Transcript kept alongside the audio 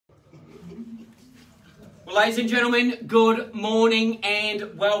Well, ladies and gentlemen, good morning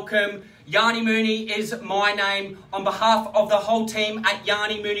and welcome. Yanni Mooney is my name. On behalf of the whole team at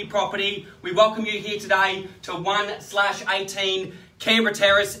Yanni Mooney Property, we welcome you here today to 1/18 Canberra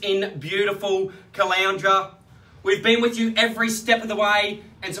Terrace in beautiful Caloundra. We've been with you every step of the way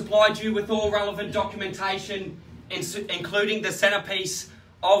and supplied you with all relevant documentation, including the centrepiece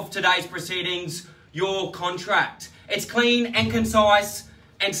of today's proceedings, your contract. It's clean and concise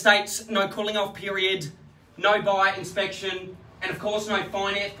and states no cooling off period, no buy inspection, and of course no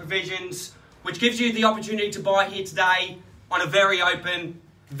finance provisions, which gives you the opportunity to buy here today on a very open,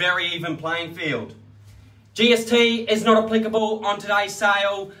 very even playing field. GST is not applicable on today's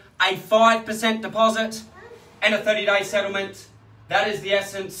sale, a 5% deposit and a 30-day settlement. That is the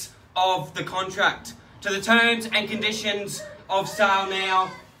essence of the contract. To the terms and conditions of sale now,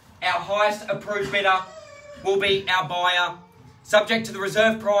 our highest approved bidder will be our buyer, subject to the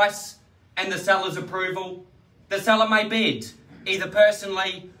reserve price and the seller's approval. The seller may bid either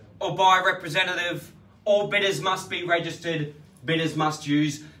personally or by a representative. All bidders must be registered. Bidders must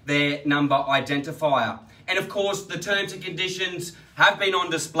use their number identifier. And of course, the terms and conditions have been on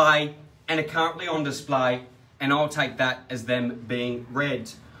display and are currently on display, and I'll take that as them being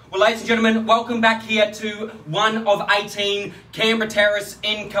read. Well, ladies and gentlemen, welcome back here to 1/18 Canberra Terrace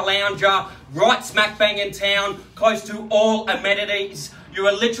in Caloundra, right smack bang in town, close to all amenities. You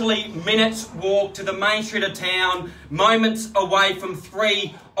are literally minutes walk to the main street of town, moments away from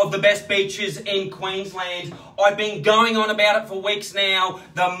three of the best beaches in Queensland. I've been going on about it for weeks now.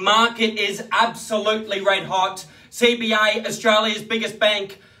 The market is absolutely red hot. CBA, Australia's biggest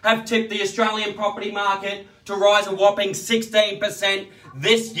bank, have tipped the Australian property market to rise a whopping 16%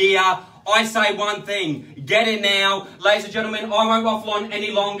 this year. I say one thing, get in now. Ladies and gentlemen, I won't waffle on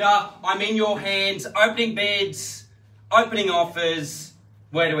any longer. I'm in your hands. Opening bids, opening offers.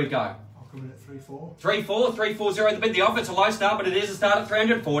 Where do we go? I'll come in at 3-4. 340 the bid. The offer, it's a low start, but it is a start at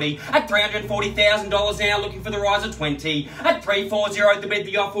 340. At $340,000 now, looking for the rise of 20. At 340 the bid,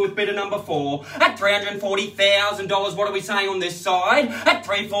 the offer with bidder number 4. At $340,000, what are we saying on this side? At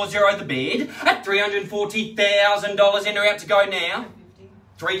 340 the bid. At $340,000, in or out to go now?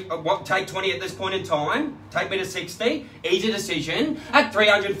 Take 20 at this point in time. Take me to 60. Easy decision. At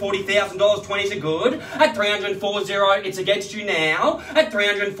 $340,000, 20s are good. At 340, it's against you now. At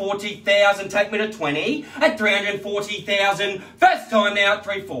 340,000, take me to 20. At 340,000, first time now at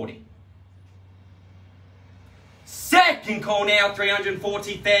 340. Second call now,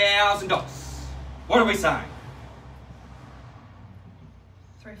 $340,000. What are we saying?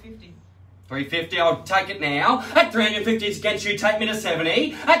 350. 350, I'll take it now. At 350, it's against you. Take me to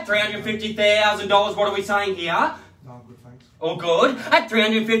 70. At $350,000, what are we saying here? No, I'm good, thanks. All good. At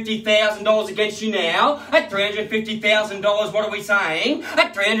 $350,000 against you now. At $350,000, what are we saying?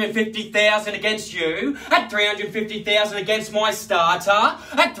 At $350,000 against you. At $350,000 against my starter.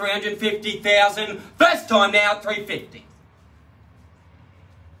 At $350,000, first time now at 350.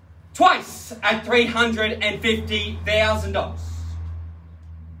 Twice at $350,000.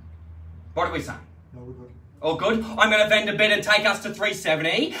 What are we saying? No, we're good. All good. I'm going to vend a bid and take us to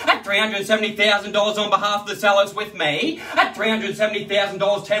 370. At $370,000 on behalf of the sellers with me. At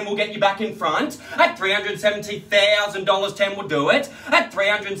 $370,000, 10 will get you back in front. At $370,000, 10 will do it. At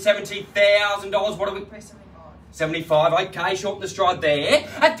 $370,000, what are we? 375. 75, okay, shorten the stride there.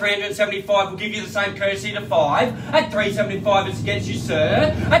 At 375, we'll give you the same courtesy to 5. At 375, it's against you,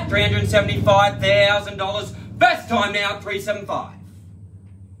 sir. At $375,000, first time now at 375.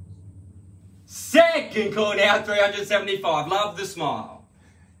 Second call now, 375. Love the smile.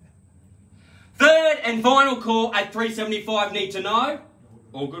 Third and final call at 375. Need to know?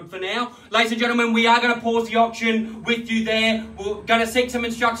 All good for now. Ladies and gentlemen, we are going to pause the auction with you there. We're going to seek some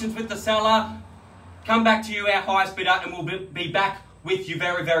instructions with the seller. Come back to you, our highest bidder, and we'll be back with you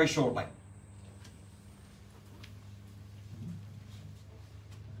very, very shortly.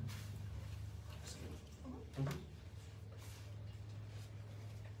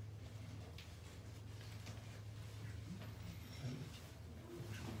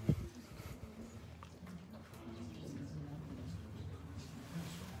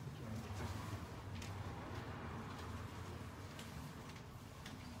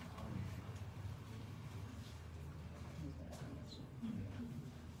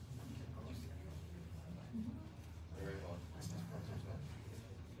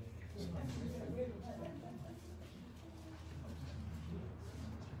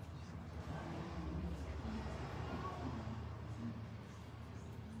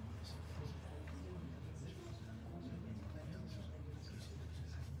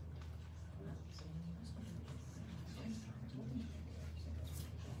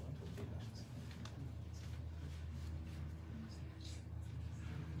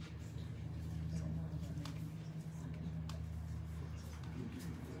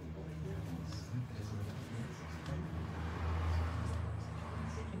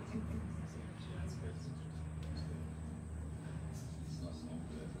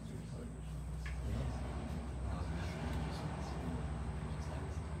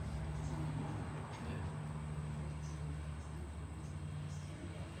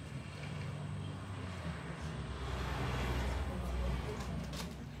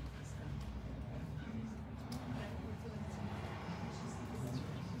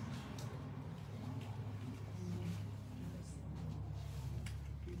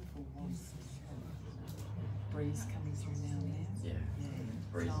 breeze coming through now and then. Yeah. Yeah.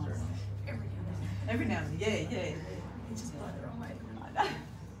 Breeze Nice. through. Every now and then, yeah. It's just blow the wrong way. I know.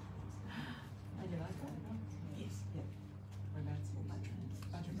 Oh, you like that? Yes. Yep. Whereabouts?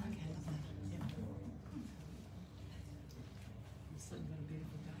 Budget okay, isn't it? Yep. You've certainly got a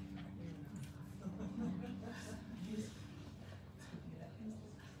beautiful day.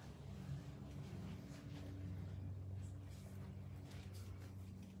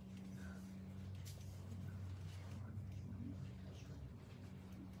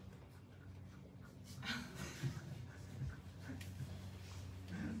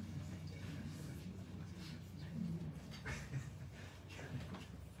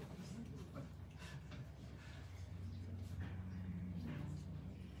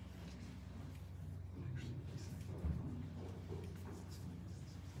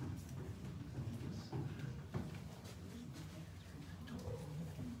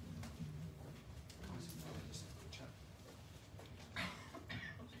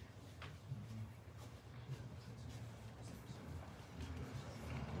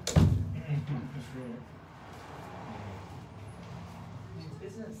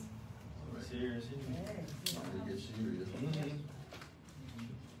 Business. Serious.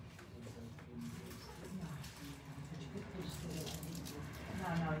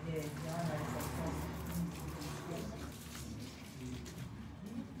 No, yeah, I know.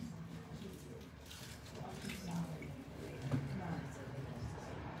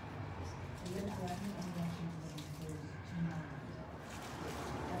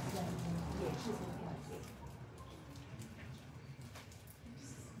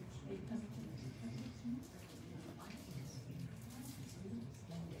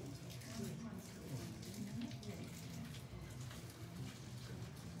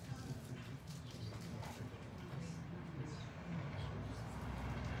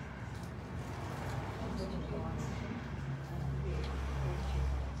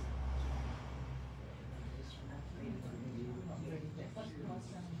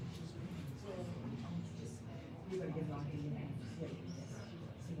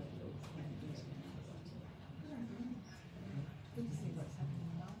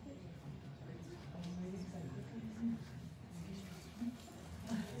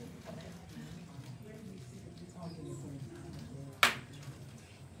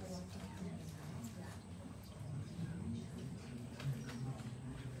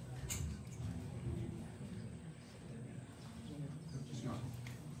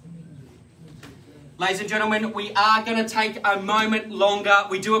 Ladies and gentlemen, we are going to take a moment longer.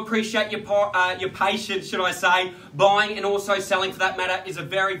 We do appreciate your patience, should I say. Buying and also selling, for that matter, is a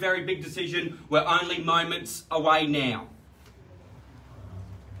very, very big decision. We're only moments away now.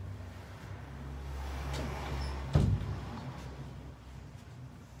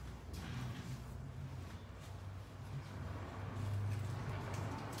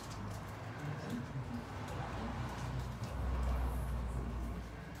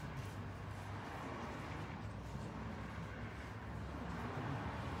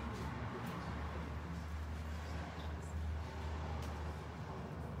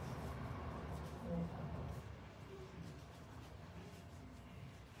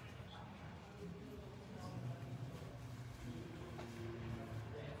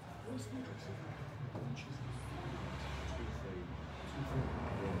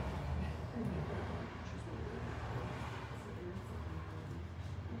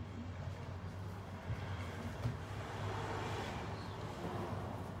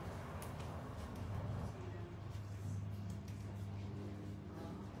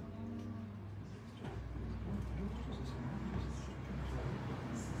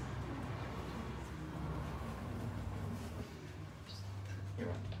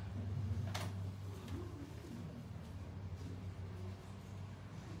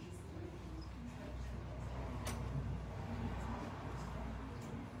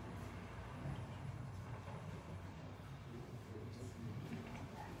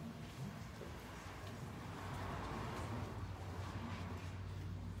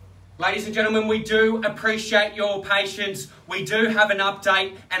 Ladies and gentlemen, we do appreciate your patience. We do have an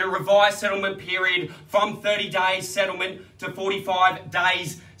update and a revised settlement period from 30 days settlement to 45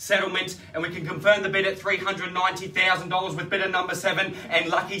 days settlement, and we can confirm the bid at $390,000 with bidder number 7, and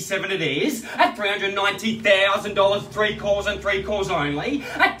lucky 7 it is, at $390,000, 3 calls and 3 calls only.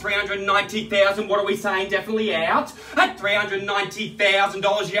 At $390,000, what are we saying? Definitely out. At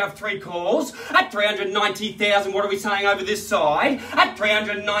 $390,000, you have 3 calls. At $390,000, what are we saying over this side? At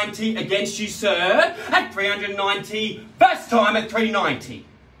 $390 against you, sir. At $390, first time at $390.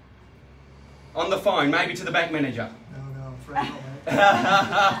 On the phone, maybe to the bank manager. No, I'm afraid not, mate.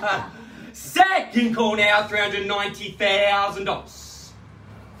 Second call now, $390,000.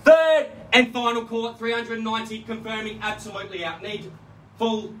 Third and final call at $390,000, confirming absolutely out. Need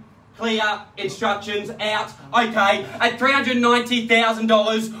full, clear instructions out. Okay, at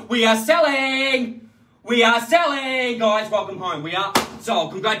 $390,000, we are selling. We are selling. Guys, welcome home. We are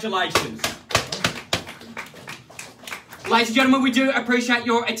sold. Congratulations. Ladies and gentlemen, we do appreciate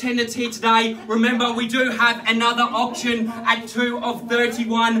your attendance here today. Remember, we do have another auction at 2 of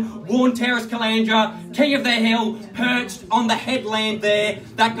 31, Terrace, Caloundra, King of the Hill, perched on the headland there.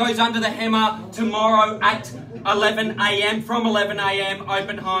 That goes under the hammer tomorrow at 11 a.m. From 11 a.m,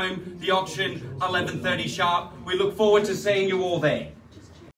 open home, the auction 11:30 sharp. We look forward to seeing you all there.